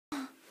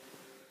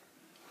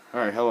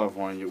Alright, hello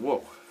everyone.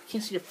 Whoa. I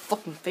can't see your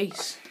fucking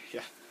face.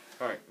 Yeah.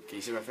 Alright, can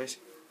you see my face?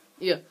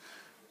 Yeah.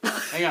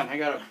 Hang on, I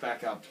gotta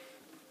back up.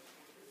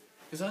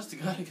 Because honest to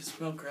God, I can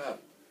smell crap.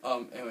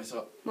 Anyway,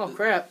 so... Oh,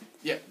 crap.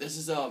 Yeah, this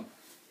is, well,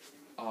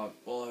 I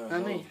don't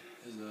know. me.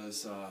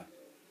 This is,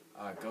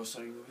 ghost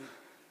hunting movie.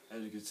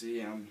 As you can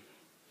see, I'm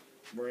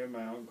wearing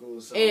my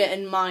uncle's, Yeah,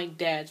 and my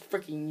dad's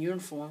freaking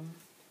uniform.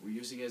 We're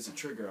using it as a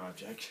trigger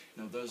object.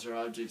 Now, those are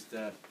objects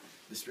that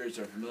the spirits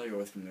are familiar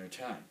with from their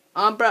time.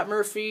 I'm Brett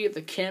Murphy,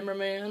 the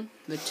cameraman,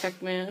 the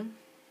tech man.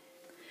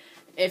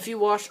 If you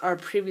watched our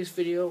previous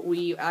video,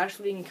 we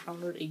actually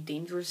encountered a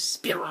dangerous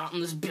spirit out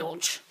in this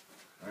bilge.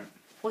 Alright.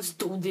 Let's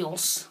do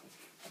this.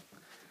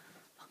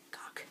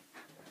 Fuck.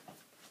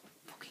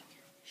 Fucking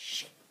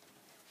shit.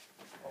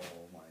 Oh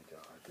my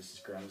God, this is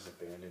Grandma's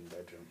abandoned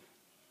bedroom.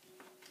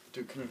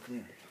 Dude, come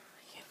here.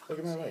 Look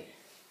at my light.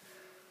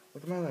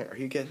 Look at my light. Are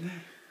you getting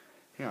that?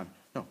 Hang on.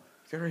 No,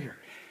 get right here.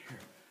 Here.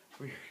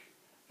 Over here.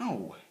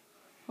 No.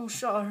 Oh,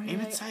 sorry.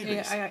 Aim it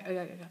sideways. I got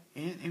it.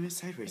 Aim it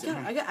sideways.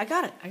 I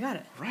got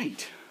it.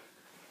 Right.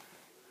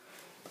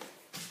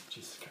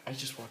 Jesus, I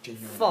just walked in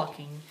here.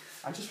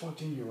 I just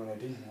walked in here when I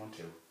didn't want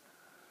to.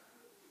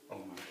 Oh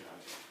my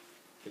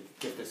God.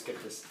 Get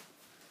this.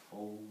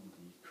 Holy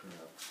crap.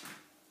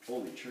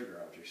 Holy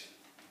trigger objects.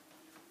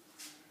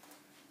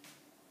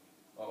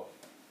 Oh.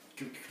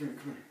 Come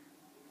here.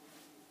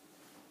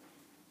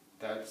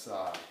 That's,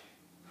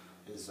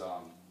 his,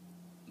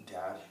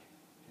 dad.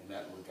 And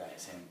that little guy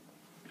is him.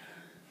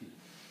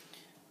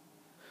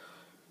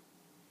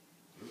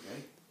 You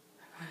okay?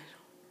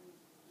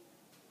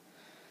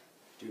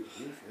 Dude, are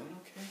you feeling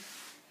okay?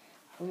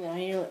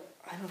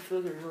 I don't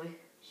feel good, really.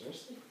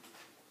 Seriously?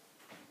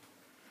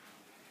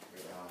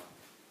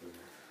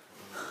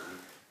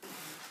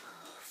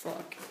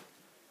 Fuck.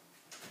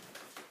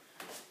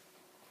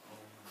 Oh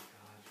my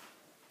God.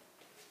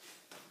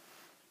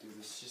 Dude,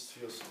 this just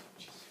feels...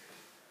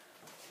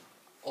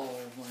 Oh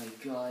my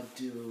God,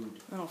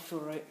 dude. I don't feel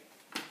right.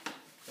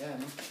 Yeah,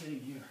 no kidding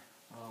here.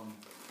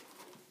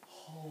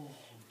 Oh,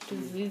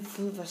 Dude, we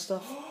flew that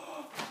stuff.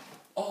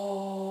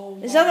 Oh.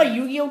 Is that a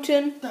Yu-Gi-Oh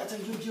tin? That's a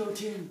Yu-Gi-Oh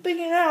tin. Big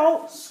it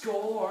out.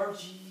 Score,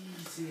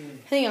 Jesus.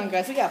 Hang on,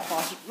 guys. We gotta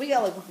pause it. We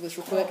gotta look at this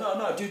real quick.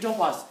 No, dude, don't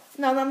pause.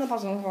 No, I'm not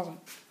pausing.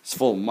 It's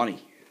full of money.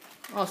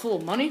 Oh, it's full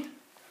of money?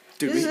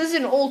 Dude, This is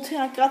an old tin.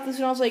 I got this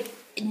when I was like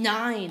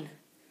 9.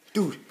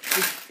 Dude.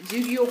 It's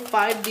Yu-Gi-Oh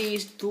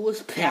 5Ds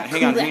Duelist Pack.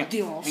 Hang on.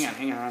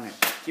 Hang on.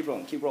 Keep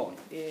rolling.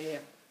 Yeah.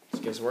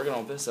 This guy's working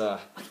on this,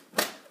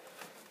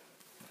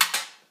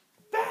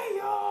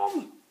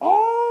 Bam!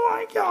 Oh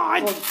my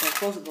God!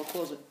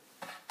 Close it.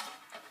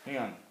 Hang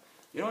on.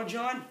 You know what,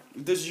 John?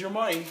 If this is your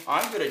money,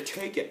 I'm gonna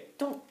take it.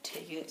 Don't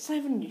take it. It's not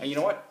even... And you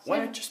know what? Why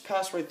not just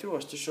pass right through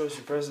us to show us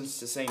your presence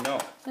to say no?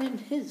 It's not even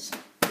his.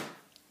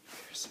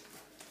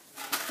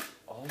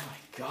 Oh my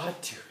God,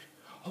 dude.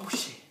 Oh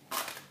shit.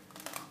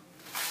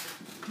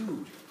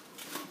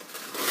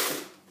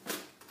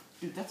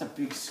 Dude, that's a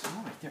big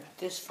skull right there.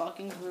 This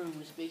fucking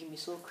room is making me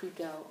so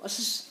creeped out. Let's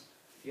just...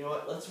 You know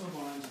what? Let's move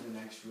on to the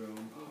next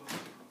room.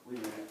 Wait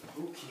a minute.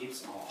 Who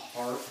keeps a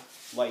heart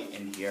light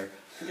in here?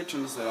 I can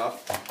turn this light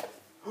off.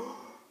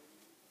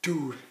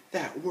 Dude,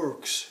 that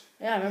works.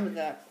 Yeah, I remember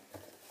that.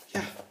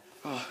 Yeah.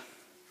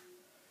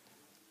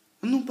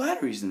 No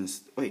batteries in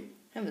this. Wait.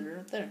 Yeah, they're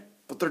right there.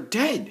 But they're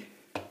dead.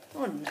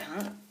 No, they're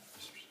not.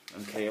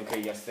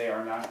 Okay, yes, they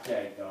are not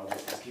dead, though.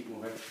 Let's keep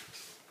moving.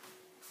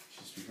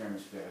 Just be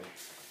Grandma's bed.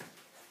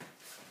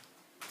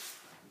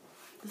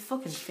 The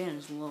fucking fan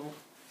is low.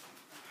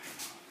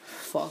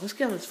 Fuck, let's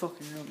get out of this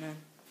fucking room, man.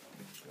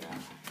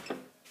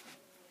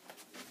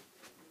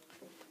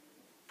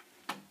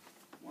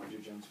 Want to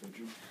do John's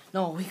bedroom?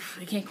 No,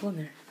 we can't go in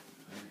there.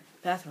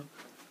 Bathroom.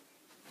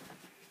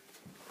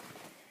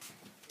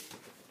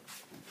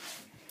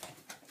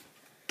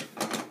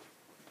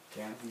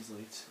 Turn off these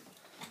lights.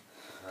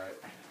 Alright.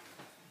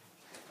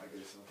 I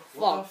guess so.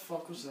 Fuck. What the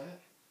fuck was that?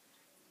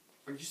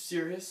 Are you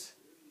serious?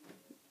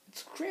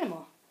 It's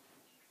Grandma.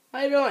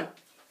 How you doing?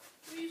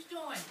 What are you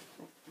doing?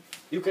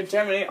 You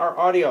contaminate our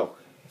audio.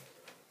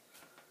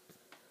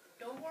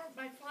 Don't work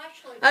my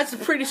flashlight. That's a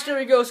pretty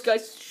scary ghost,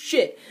 guys.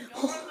 Shit.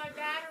 Don't work my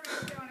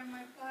battery's down in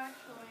my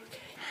flashlight.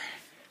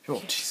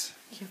 Oh, jeez.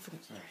 Can't fucking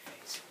see my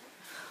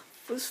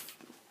face.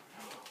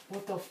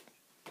 What the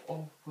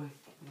Oh, wait.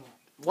 No.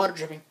 Water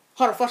dripping.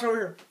 Hunter, flash over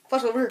here.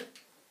 What?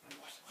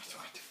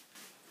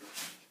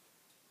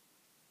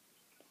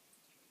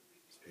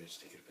 Spirit's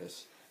taking a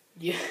piss.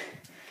 Yeah.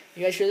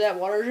 You guys hear that?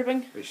 Water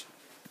dripping? Wait.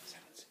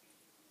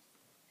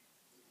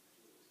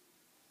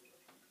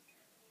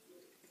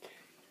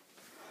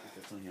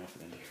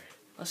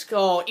 Let's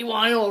go. You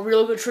want to know a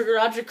real good trigger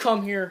object?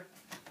 Come here.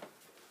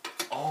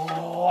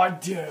 Oh,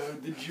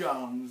 dude, the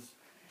drums.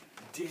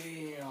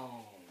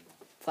 Damn.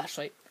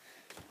 Flashlight.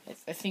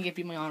 I think it'd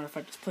be my honor if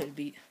I just played a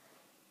beat.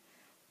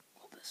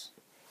 Hold this.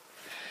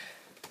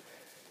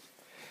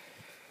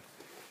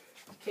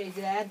 Okay,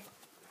 Dad.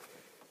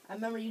 I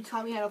remember you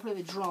taught me how to play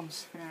the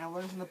drums, and I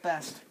learned from the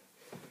best.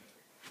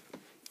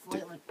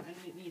 Wait, I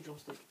need a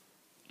drumstick.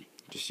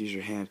 Just use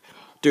your hand.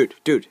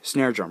 Dude,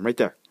 snare drum right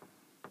there.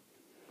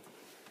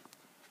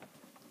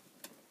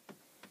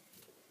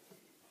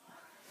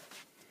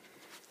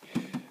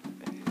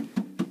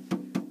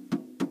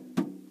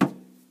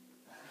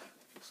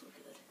 So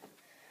good.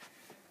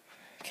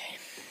 Okay.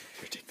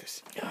 Here, take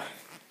this.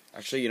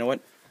 Actually, you know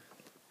what?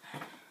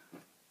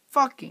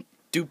 Fucking.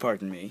 Do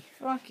pardon me.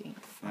 Fucking.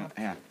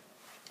 Hang on.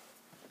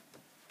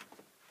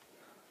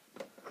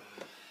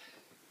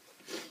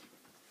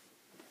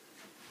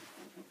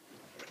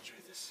 Try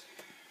this.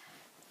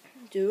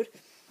 Dude.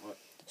 What?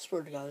 I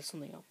swear to God, there's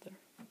something up there.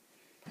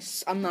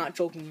 I'm not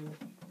joking you.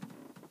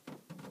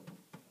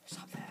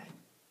 Stop that.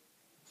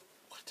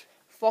 What?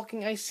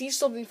 Fucking, I see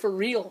something for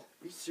real.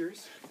 Are you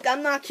serious?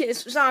 I'm not kidding.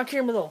 It's not on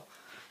camera though.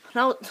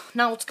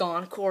 Now it's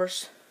gone, of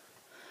course.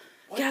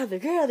 What? Get out of there,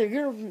 get out of there.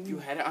 You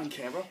had it on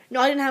camera?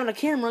 No, I didn't have it on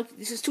camera.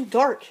 This is too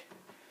dark.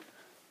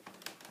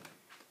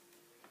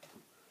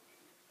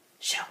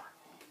 Shower.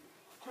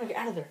 I'm gonna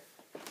get out of there.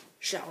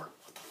 Shower.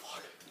 What the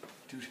fuck?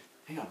 Dude,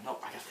 hang on. No,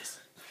 I got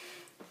this.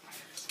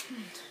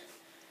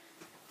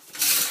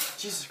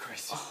 Jesus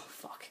Christ. Oh,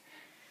 fuck.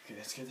 Okay,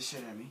 that scared the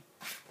shit out of me.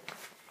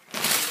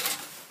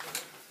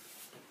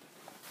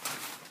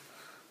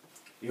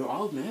 Yo,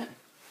 I'll admit,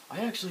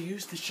 I actually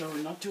used this shower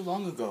not too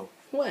long ago.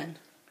 When?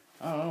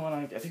 I don't know,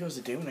 I think it was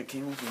the day when I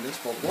came home from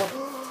baseball. What?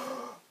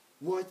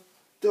 What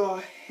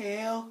the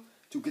hell?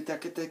 Dude, get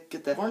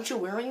that. Weren't you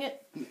wearing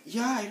it?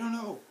 Yeah, I don't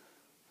know.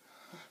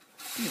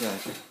 Look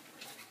at that.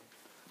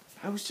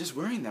 I was just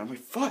wearing that on my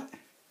foot.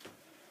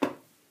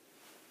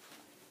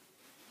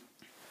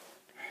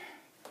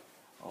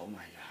 Oh my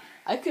god.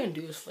 I couldn't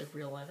do this for like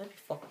real life. That'd be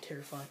fucking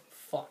terrifying.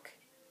 Fuck.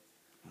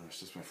 No, it's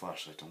just my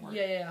flashlight, don't worry.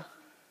 Yeah.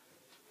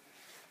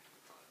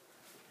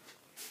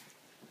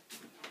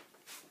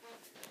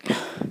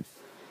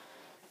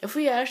 If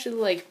we actually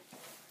like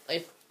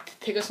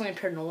take us something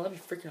paranormal, that'd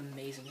be freaking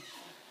amazing.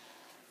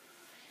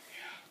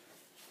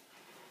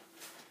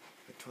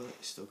 The toilet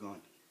is still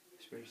gone.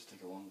 This better just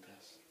take a long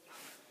piss.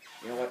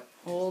 You know what?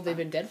 Oh, they've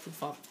been dead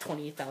for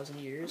 28,000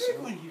 years.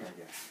 Go in here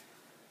again.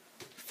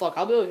 Fuck,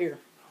 I'll go here.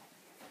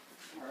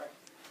 Alright.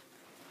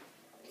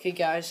 Okay,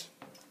 guys.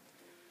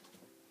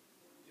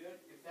 Dude,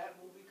 if that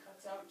movie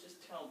cuts out,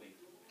 just tell me.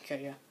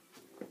 Okay, yeah.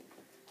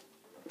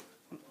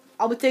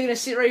 I'll be taking a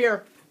seat right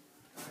here.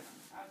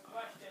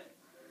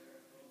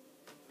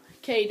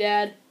 Okay,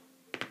 Dad.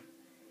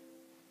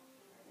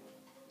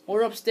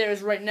 We're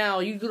upstairs right now.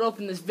 You grew up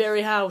in this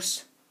very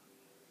house.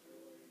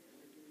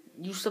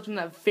 You slept in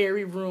that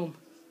very room.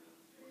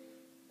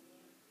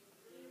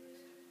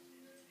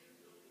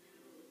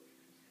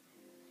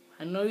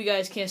 I know you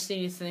guys can't see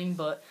anything,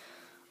 but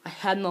I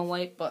had no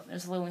light, but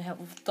there's literally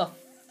the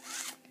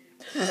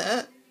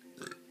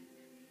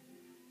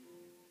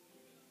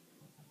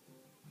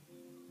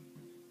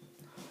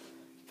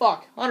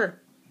fuck,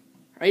 Hunter.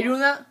 Are you doing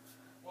that?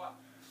 What?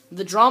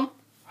 The drum?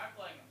 I'm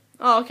playing it.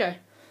 Oh, okay.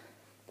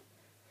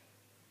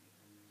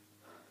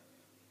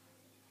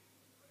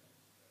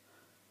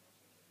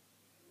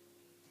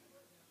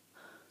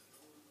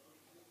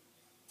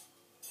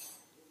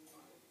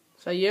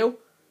 Is that you?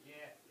 Yeah.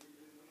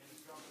 And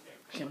the drumstick.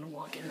 Okay, I'm gonna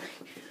walk in Got a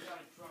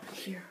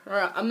drumstick. here.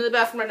 Alright, I'm in the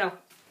bathroom right now.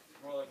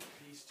 More like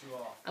a piece too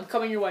off. I'm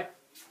coming your way.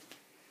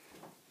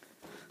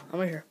 I'm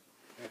right here.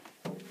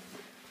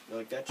 You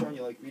like that, John?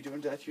 You like me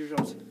doing that to your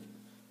drums?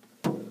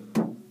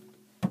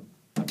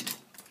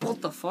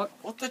 What the fuck?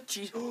 What the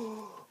cheese?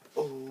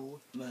 Oh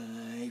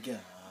my god.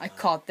 I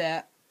caught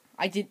that.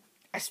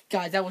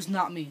 Guys, that was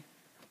not me.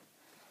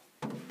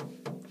 Alright.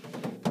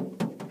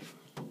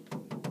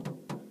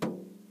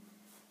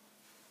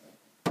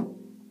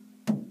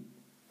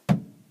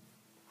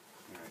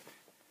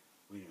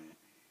 Wait a minute.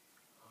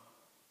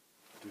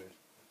 Dude.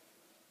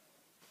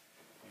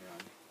 Hang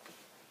on.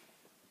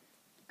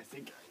 I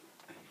think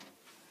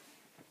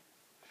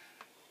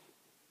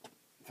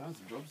I found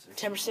some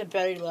drumsticks. 10%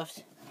 battery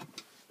left.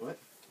 What?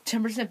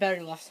 10%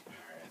 battery left. Alright,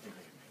 I think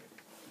I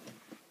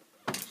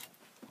can make it.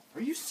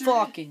 Are you serious?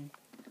 Fucking.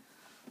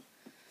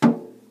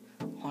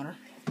 Hunter.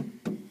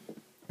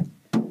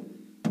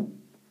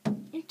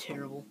 You're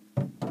terrible.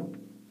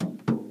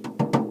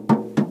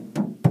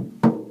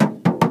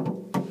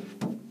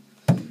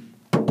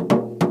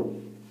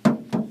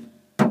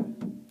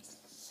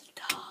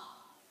 Stop.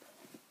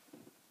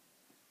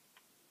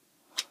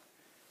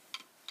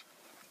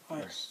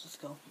 Alright, let's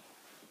go.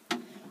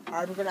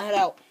 Alright, we're gonna head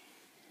out.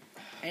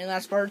 Any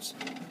last words?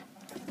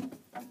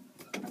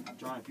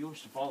 John, if you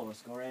wish to follow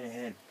us, go right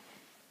ahead.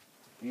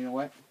 You know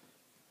what?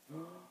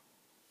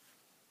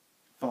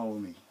 Follow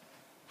me.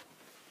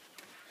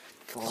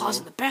 Closet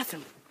in the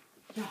bathroom.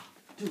 Yeah,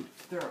 dude,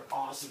 there are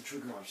awesome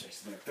trigger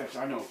objects in there. In fact,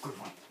 I know a good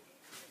one.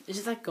 Is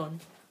it that gun?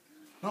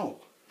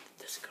 No.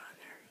 There's a gun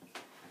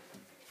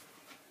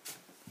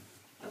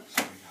in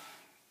Sorry.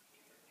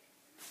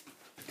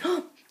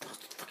 there. Close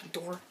the fucking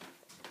door.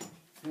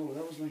 No,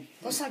 that was my.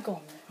 Let's not go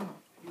in there. Huh?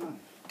 Come on.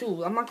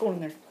 Dude, I'm not going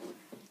in there.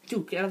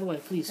 Dude, get out of the way,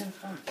 please. Have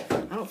fun.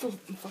 I don't feel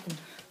fucking.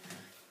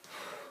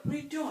 What are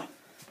you doing?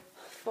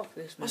 Fuck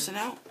this, man. Listen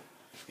out.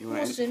 You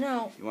Listen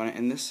out. You want to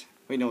end this?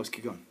 Wait, no, let's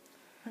keep going.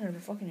 Whatever,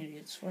 fucking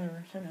idiots.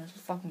 Whatever. Let's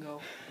fucking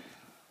go.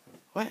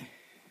 What?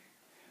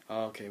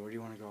 Oh, okay, where do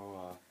you want to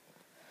go?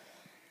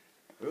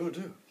 What do we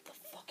do? The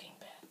fucking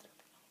bathroom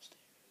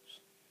downstairs.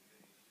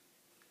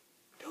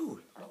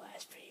 Dude. Our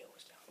last video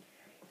was down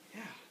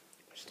there. Yeah.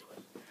 Let's do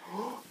it.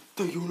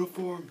 The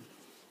uniform.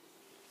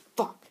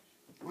 Fuck.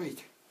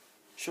 Wait.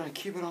 Should I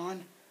keep it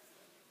on?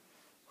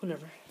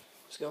 Whatever.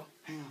 Let's go.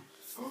 Hang on.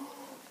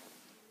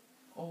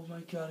 Oh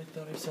my god, I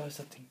thought I saw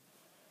something.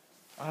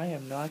 I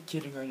am not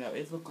kidding right now.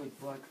 It looked like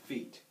black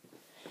feet.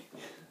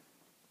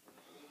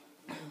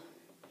 Fuck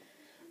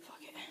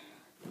it.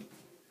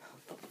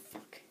 What the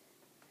fuck?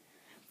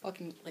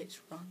 Fucking lights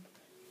run.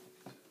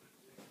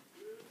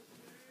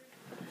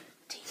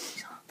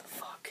 TV's on. The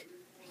fuck?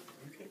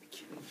 You're gonna be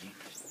kidding me.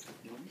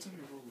 No one's on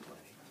your roll,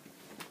 buddy.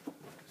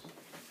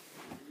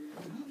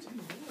 No one's on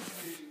your roll,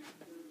 buddy.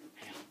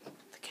 Hang on.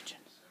 The kitchen.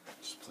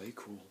 Just play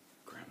cool.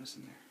 Grandma's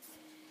in there.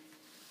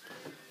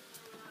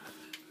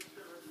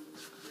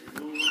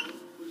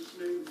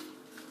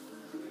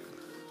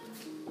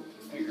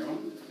 Hey, Grandma.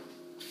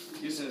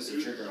 Use it as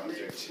a trigger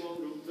object. I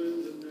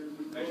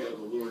feel like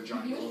a lure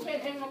John. You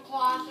fit in the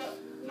closet.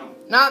 No.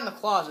 Not in the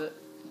closet.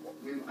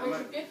 I Where'd might.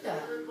 you get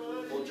that?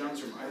 Well,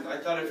 John's room. I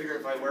thought I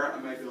figured if I wear it, I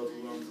might be able to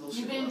lure him closer.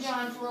 You to been in us.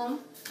 John's room?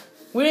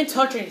 We didn't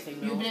touch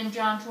anything, You though. been in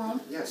John's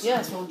room? Yes.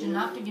 Yes. I told you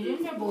not to get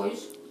in there,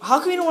 boys. How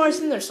come you don't want us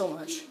in there so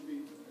much?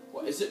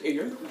 What is it?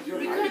 You're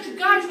Because you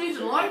guys leave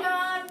the light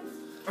on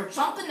or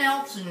something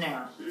else in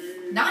there.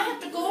 Now I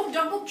have to go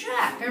double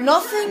check. every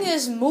Nothing time.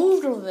 is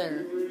moved over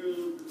there.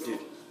 Dude.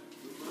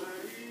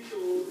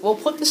 We'll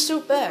put the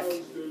suit back.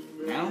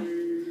 Now?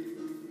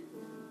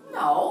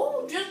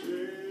 No,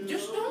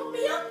 just don't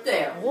be up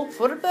there. We'll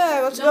put it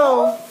back. Let's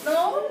No,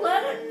 no,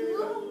 let it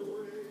go.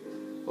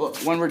 Well,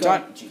 when we're Go.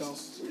 done. Go.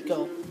 Jesus.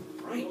 Go.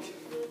 Right.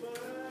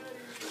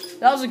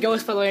 That was a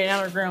ghost, by the way,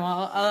 not our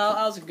grandma.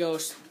 That was a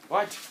ghost.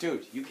 What?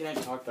 Dude, you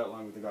can't talk that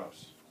long with the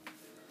ghost.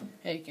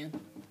 Hey, you can.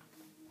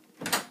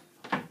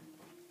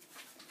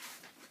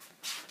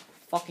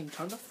 Fucking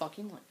turn the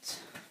fucking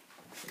lights.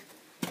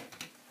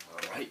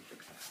 Alright.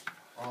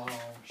 Oh,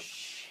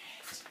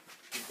 shit.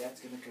 Dude, that's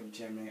gonna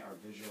contaminate our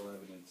visual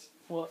evidence.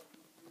 What?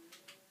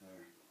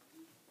 There.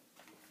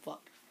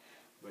 Fuck.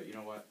 But you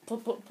know what?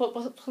 Put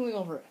something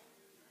over it.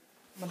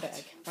 My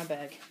bag. My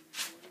bag.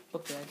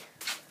 Book bag.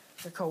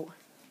 Your coat.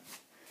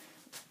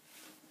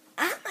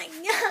 Oh my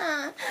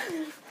god!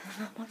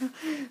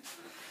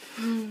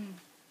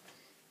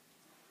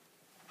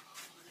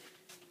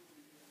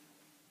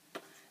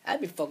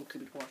 That'd be fucking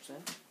creepy to watch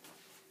that.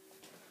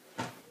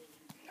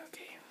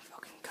 Okay,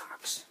 fucking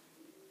cocks.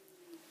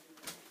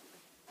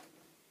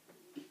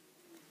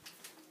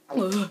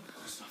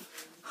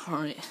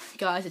 Alright,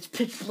 guys, it's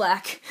pitch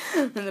black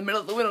in the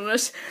middle of the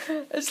wilderness.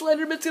 And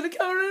Slenderman's gonna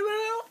come in the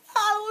middle.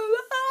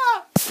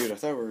 Dude, I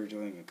thought we were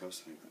doing a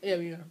ghost thing. Yeah,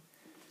 we are.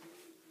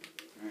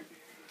 Alright.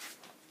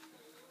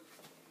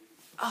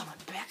 Oh, my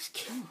back's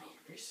killing me.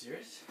 Are you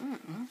serious?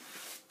 Mm-mm.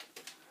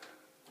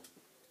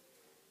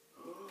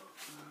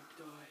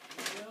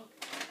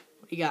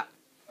 What you got?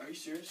 Are you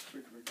serious?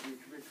 Come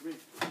here.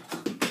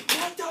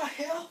 What the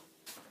hell?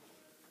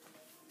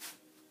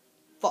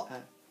 Fuck.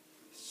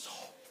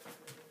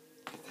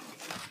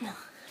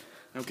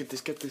 No, get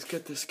this.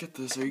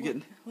 Are you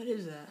getting? What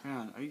is that? Hang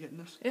on, are you getting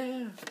this? Yeah,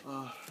 yeah.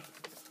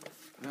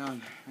 Hang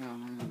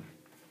on.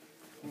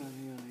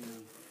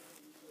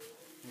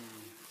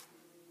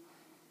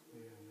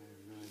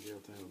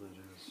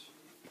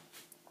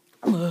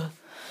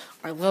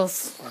 Alright,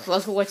 let's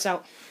go lights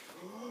out.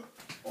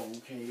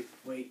 Okay,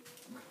 wait.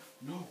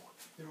 No,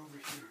 they're over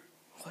here.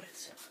 What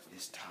is it?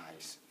 His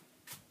ties.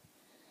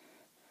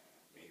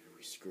 Maybe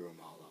we screw them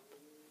all up.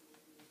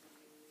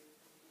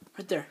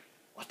 Right there.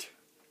 What?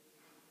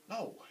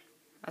 No.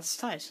 That's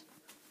ties.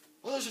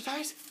 Oh, those are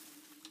ties?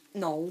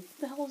 No. What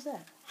the hell is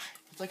that?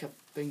 It's like a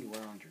thing you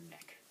wear on your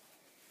neck.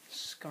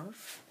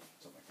 Scarf?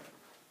 Something like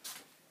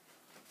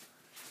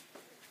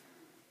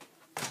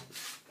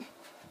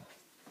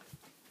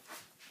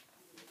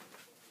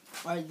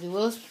that. Alright, do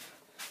this.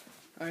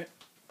 Alright.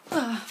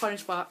 Find a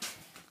spot.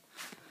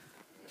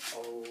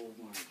 Oh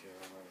my god.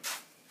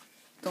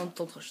 Don't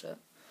touch that.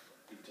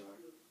 Deep dark.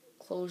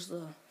 Close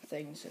the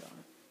thing and sit on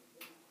it.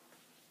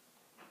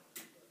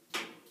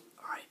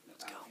 Alright,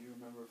 let's go. If you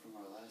remember from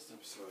our last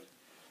episode,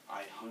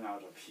 I hung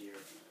out up here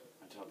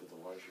on top of the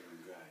washer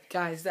and dry.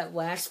 Guys, that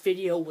last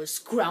video was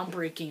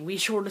groundbreaking. We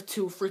showed it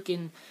to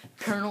freaking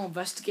paranormal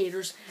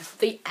investigators.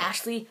 They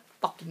actually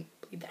fucking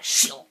played that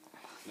shit.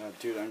 No,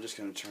 dude, I'm just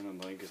gonna turn on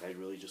the light because I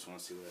really just want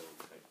to see what it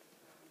looks like.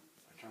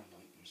 I turn on the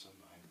light and there's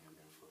something behind me. I'm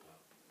gonna flip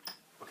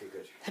out. Okay,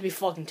 good. That'd be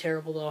fucking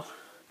terrible, though.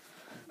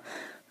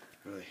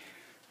 Really?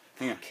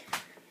 Hang on.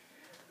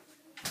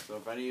 So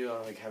if any of you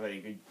like have any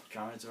good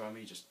comments about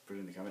me, just put it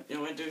in the comment. You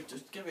know what, dude?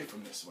 Just get me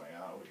from this way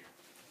out over here.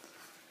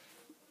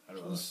 I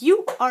don't know.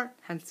 You are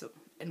handsome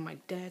in my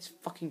dad's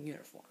fucking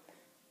uniform.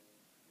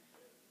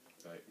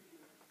 Right.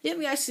 You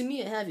haven't actually seen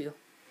me, have you?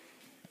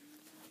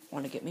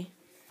 Want to get me?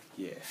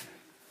 Yeah.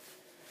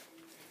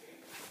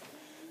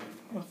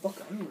 Oh,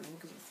 fuck, I don't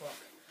give a fuck.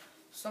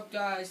 What's up,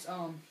 guys?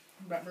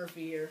 Brett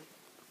Murphy here,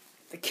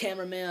 the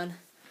cameraman,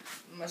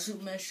 my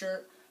Superman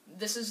shirt.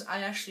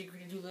 I actually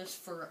agreed to do this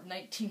for a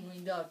 $19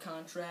 million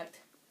contract.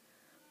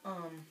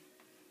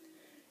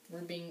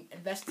 We're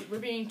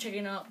being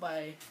taken out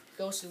by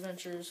Ghost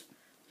Adventures,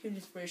 huge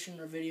inspiration in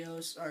our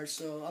videos. Alright,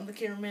 so I'm the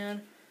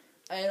cameraman,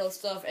 I edit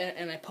stuff,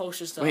 and I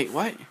post stuff. Wait,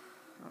 what?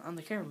 I'm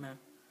the cameraman.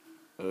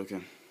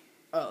 Okay.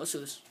 Let's do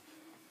this.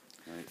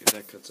 Alright, if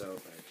that cuts out,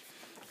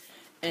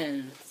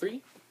 And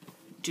 3,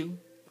 2,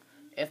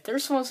 if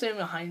there's someone standing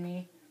behind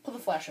me, put the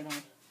flashlight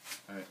on.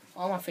 Alright.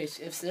 On my face.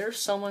 If there's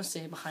someone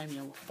standing behind me,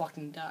 I will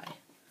fucking die.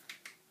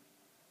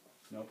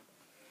 Nope.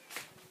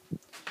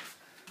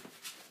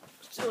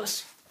 Let's do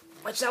this.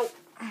 Lights out.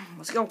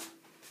 Let's go.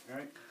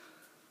 Alright.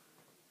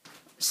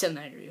 Sit in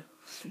that area.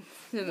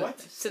 What?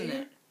 Sit in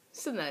that.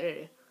 Sit in that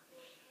area.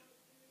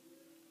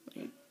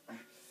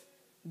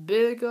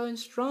 Bigger and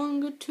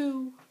stronger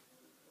too.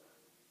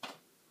 I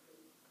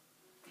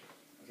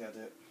got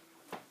that.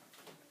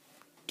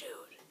 Dude,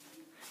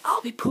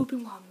 I'll be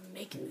pooping while I'm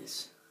making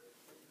this.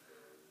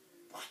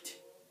 What?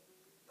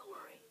 Don't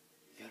worry.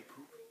 You gotta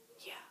poop?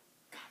 Yeah.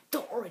 God,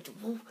 don't worry.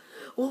 Dude.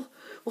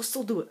 We'll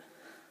still do it.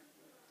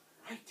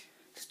 Right.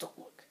 Just don't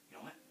look. You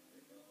know what?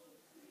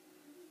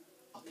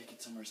 I'll take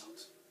it somewhere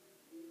else.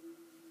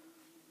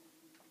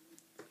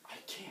 I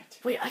can't.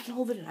 Wait, I can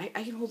hold it in. I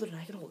can hold it in.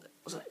 I can hold it.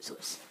 Let's do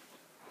this.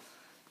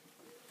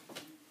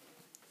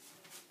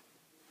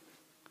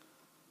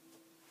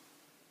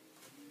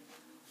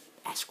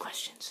 Ask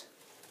questions.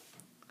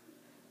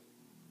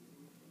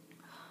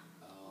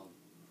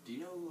 Do you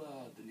know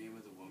the name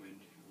of the woman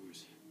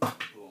who's...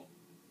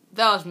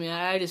 That was me.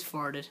 I just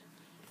farted.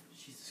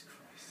 Jesus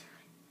Christ.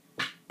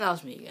 That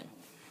was me again.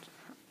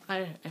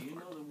 I Do you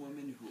know the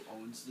woman who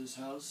owns this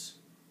house?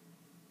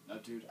 No,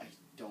 dude, I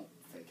don't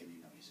make any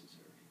noises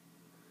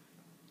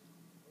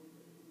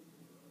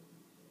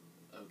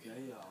or...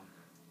 Okay,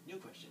 new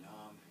question.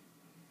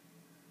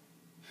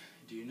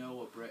 Do you know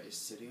what Brett is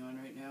sitting on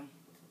right now?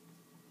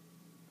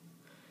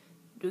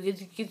 Dude,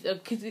 get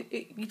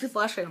the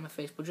flashlight on my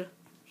face, would you?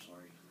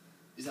 Sorry.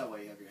 Is that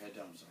why you have your head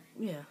down? I'm sorry.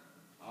 Yeah.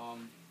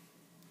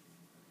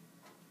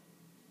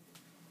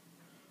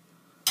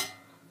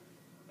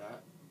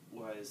 That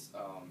was,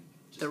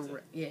 just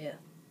yeah.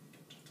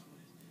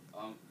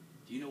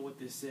 do you know what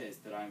this is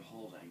that I'm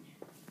holding?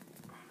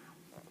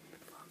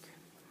 Fuck.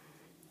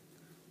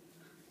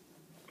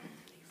 Holy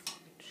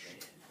fucking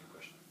shit.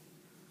 Question.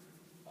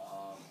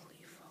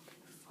 Holy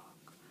fucking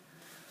fuck.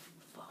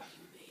 Fuck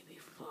you, baby,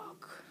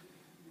 fuck.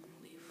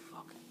 Holy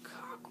fucking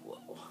cock,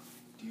 whoa.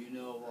 Do you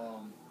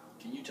know,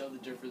 can you tell the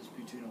difference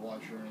between a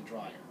washer and a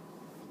dryer?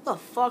 The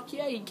fuck,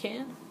 yeah, you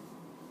can.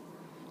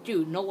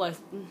 Dude, no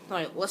life.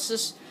 Alright, let's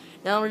just...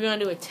 Now we're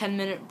gonna do a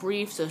 10-minute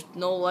brief, so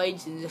no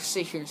lights, and just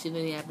sit here and see if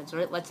anything happens,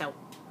 alright? Let's out.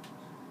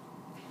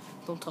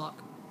 Don't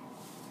talk.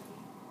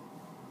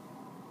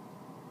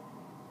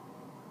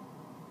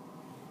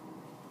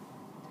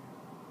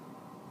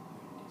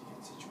 We need to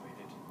get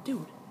situated.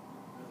 Dude.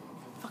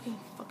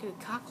 Fucking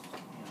cock.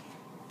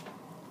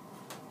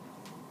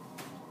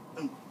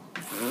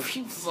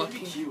 You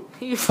fucking... cute.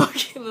 You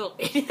fucking little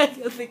idiot. I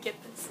gotta get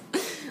this.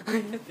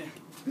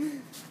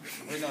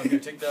 Wait, no, here,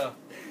 take the...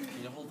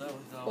 Can you hold that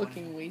with that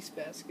Fucking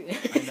wastebasket.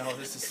 I know,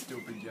 this is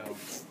stupid, yo.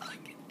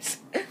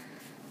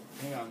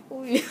 Hang on.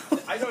 Oh, yeah.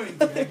 I don't even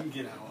think I can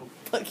get out.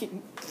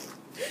 Fucking...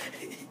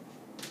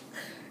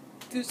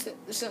 Dude,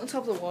 sit on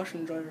top of the washer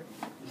and dryer.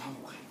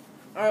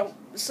 No. Alright,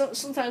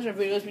 sometimes in our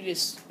videos we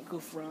just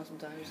goof around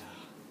sometimes.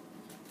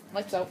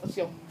 Lights out, let's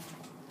go.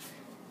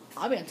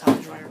 I'll be on top of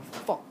the dryer.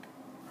 Fuck.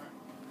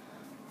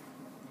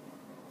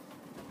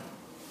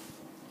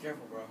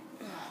 Careful, bro.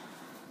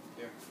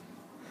 Here.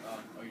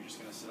 Oh, you're just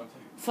gonna sit up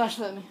there?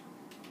 Flashlight at me.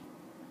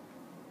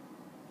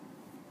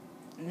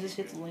 And this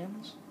hit the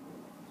lamps?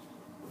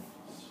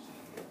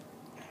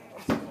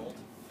 It's cold.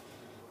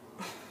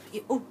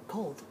 Yeah, oh,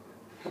 cold.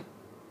 Alright,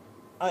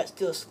 let's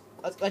do this.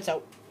 Lights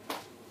out.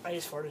 I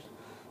just farted.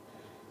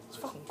 It's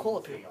fucking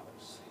cold up here.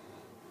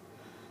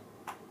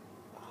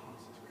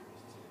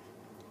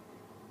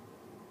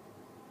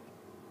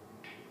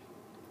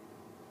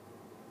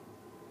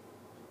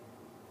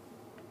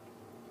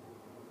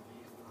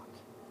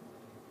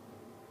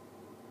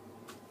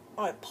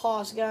 Alright,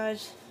 pause,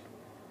 guys.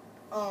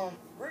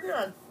 We're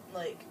gonna,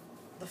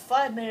 the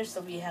 5 minutes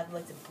that we have,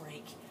 the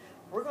break,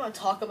 we're gonna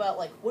talk about,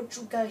 what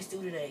you guys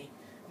do today.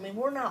 I mean,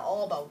 we're not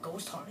all about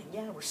ghost hunting.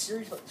 Yeah, we're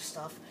serious about this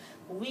stuff,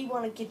 but we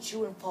want to get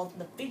you involved in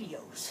the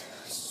videos.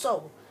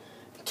 So,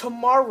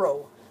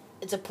 tomorrow,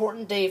 it's an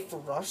important day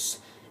for us.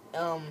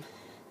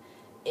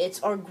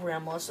 It's our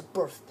grandma's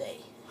birthday.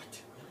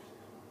 What?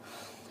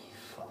 Holy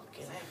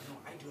fucking...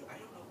 I don't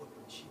know what,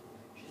 she's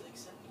like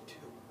 72.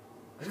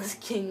 This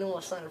king knows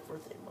it's not her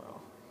birthday tomorrow.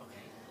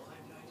 Okay, well, I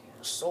have no idea.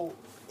 So,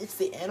 it's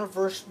the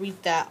anniversary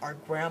that our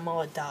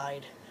grandma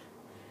died.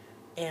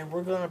 And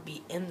we're gonna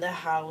be in the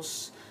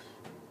house.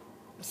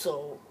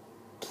 So,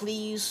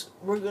 please,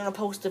 we're gonna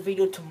post a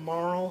video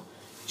tomorrow.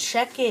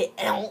 Check it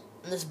out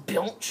in this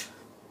bilge.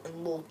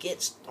 And we'll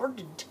get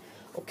started.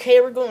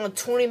 Okay, we're going on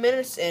 20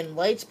 minutes and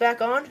lights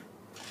back on.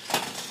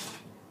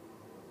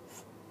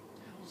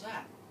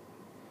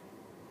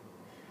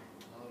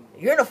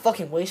 You're in a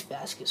fucking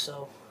wastebasket,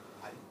 so.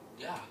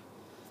 Yeah.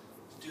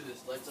 Let's do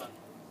this. Lights on.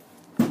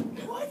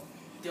 What?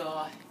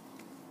 Duh.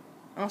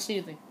 I don't see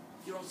anything.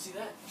 You don't see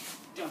that?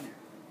 Down there.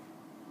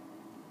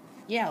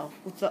 Yeah,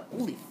 what's up?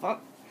 Holy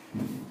fuck.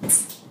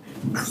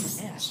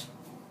 Ass.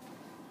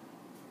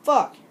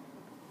 Fuck.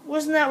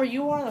 Wasn't that where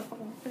you are? The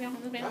fucking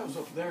I was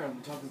up there on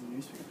the top of the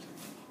newspaper.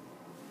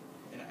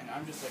 And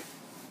I'm just like...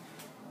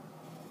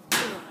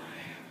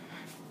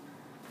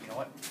 You know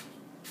what?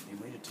 They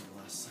waited till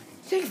the last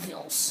second.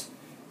 Signals.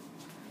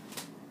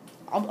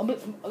 I'll be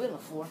on the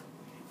floor.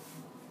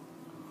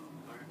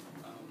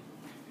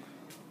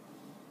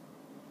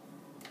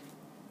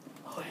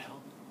 Oh,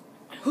 hell.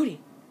 Hootie.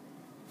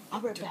 I'll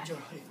be right back. Joe,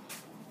 hey.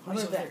 I'll be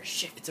Who's right over back. there?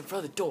 Shit, it's in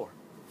front of the door.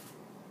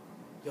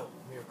 Yo, let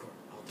me record.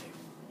 I'll take.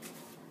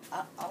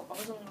 I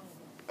was on.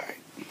 Alright.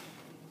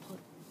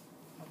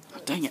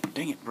 Oh, dang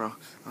it, bro.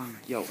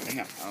 Yo, hang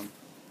on.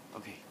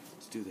 Okay,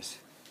 let's do this.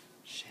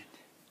 Shit.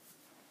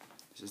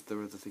 Is this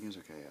where the thing is?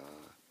 Okay,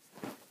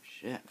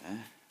 shit,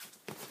 man.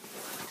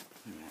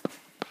 Wait a minute.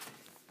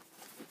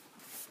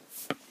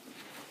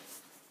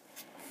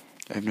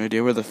 I have no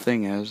idea where the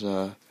thing is,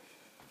 okay.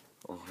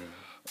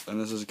 And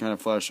this is the kind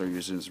of flashlight I'm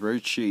using. It's very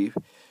cheap.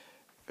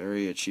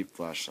 Very cheap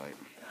flashlight.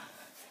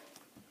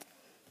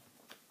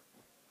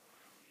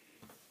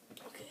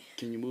 Okay.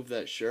 Can you move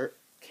that shirt?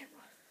 Camera.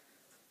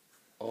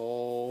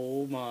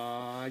 Oh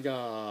my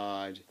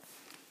god.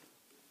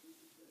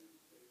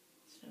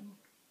 So,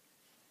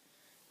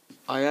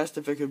 I asked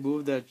if I could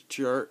move that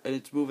shirt, and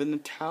it's moving the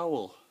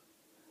towel.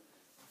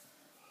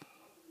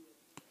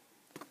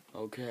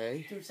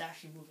 Okay. dude, it's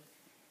actually moving.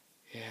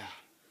 Yeah.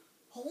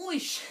 Holy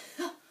shit.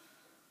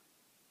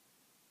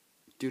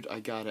 Dude, I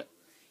got it.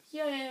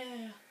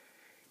 Yeah.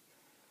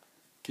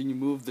 Can you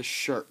move the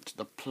shirt,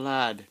 the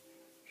plaid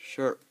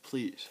shirt,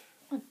 please?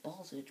 My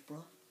balls itch,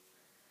 bro.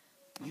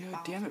 Yeah,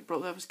 damn it,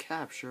 bro, that was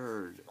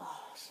captured.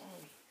 Oh,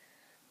 sorry.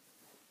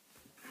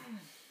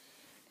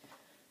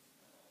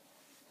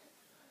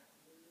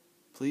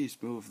 Please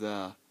move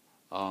the,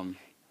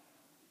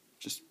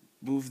 just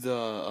move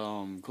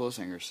the, clothes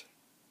hangers.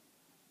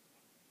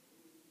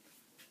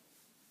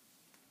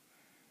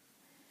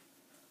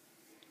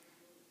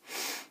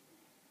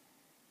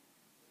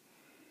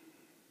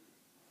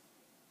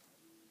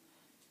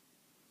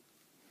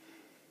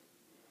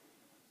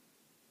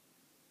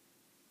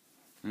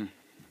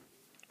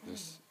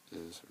 This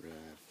is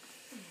rad.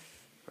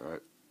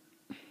 Alright.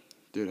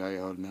 Dude, how you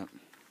holding up?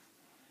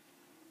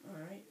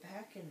 Alright,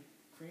 back in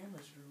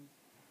Grandma's room.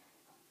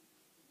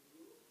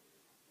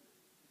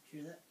 Did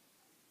you hear that?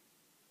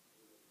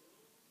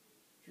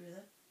 Did you hear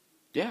that?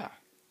 Yeah.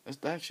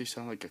 That actually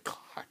sounded like a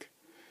clock.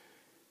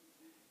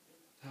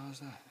 How was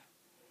that?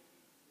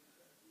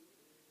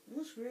 You know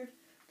what's weird?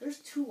 There's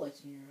two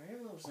lights in here. I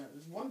never noticed that.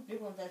 There's one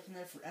big one that's been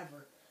there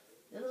forever.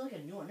 The other like a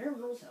new one. I never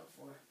noticed that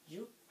before. Did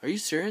you? Are you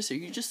serious? Are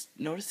you just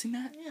noticing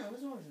that? Yeah, I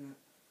was noticing that.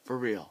 For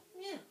real?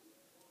 Yeah.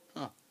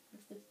 Huh.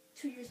 It's like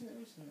 2 years in the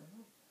recent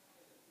now.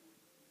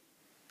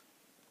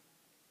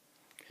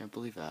 Can't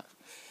believe that.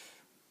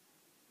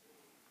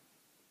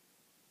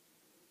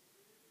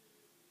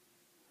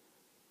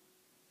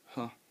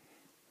 Huh.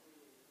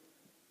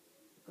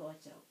 Go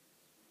lights out.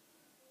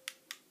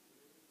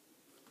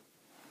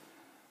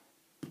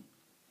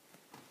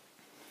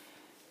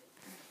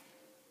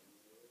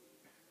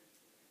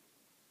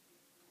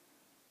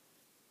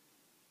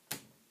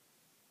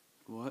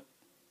 What?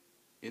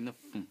 In the...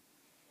 That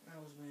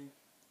was me.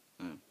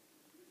 I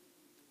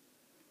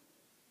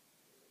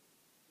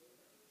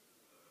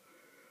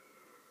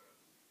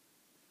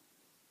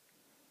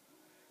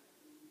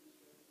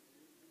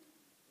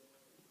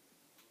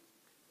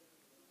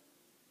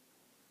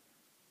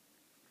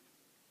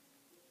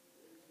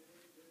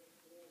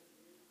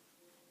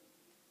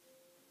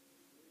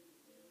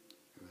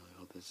really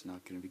hope it's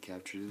not going to be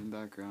captured in the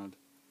background.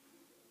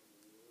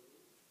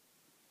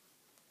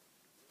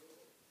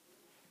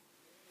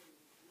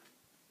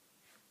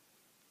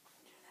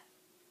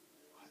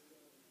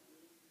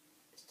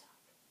 It's top.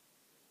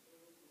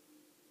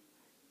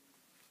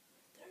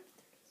 There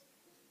it is.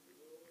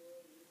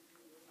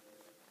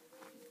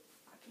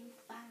 I can't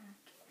find.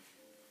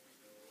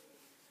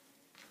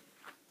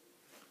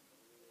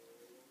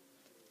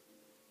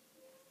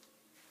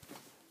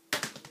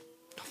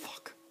 The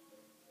fuck?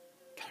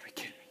 Gotta be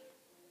kidding me.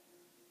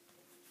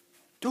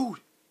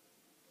 Dude!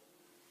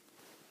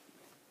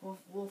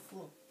 Wolf.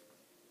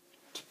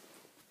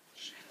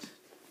 Shit.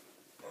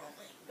 Oh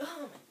my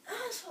god, my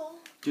asshole.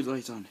 Dude, the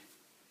lights on.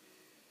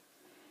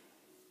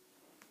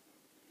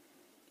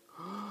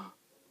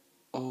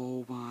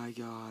 Oh my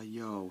god,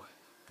 yo.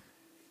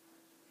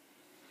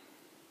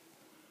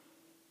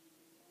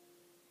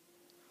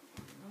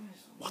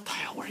 What the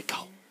hell? Where'd it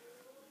go?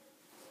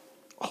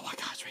 Oh my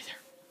god, it's right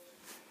there.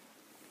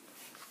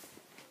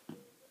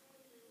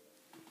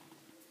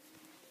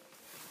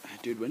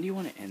 Dude, when do you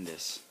want to end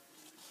this?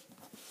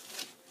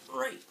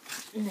 Right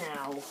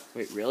now.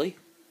 Wait, really?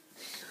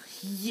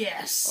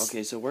 Yes.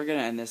 Okay, so we're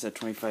gonna end this at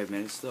 25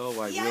 minutes though.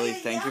 I Yeah, really yeah,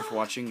 thank you yeah. for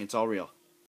watching. It's all real.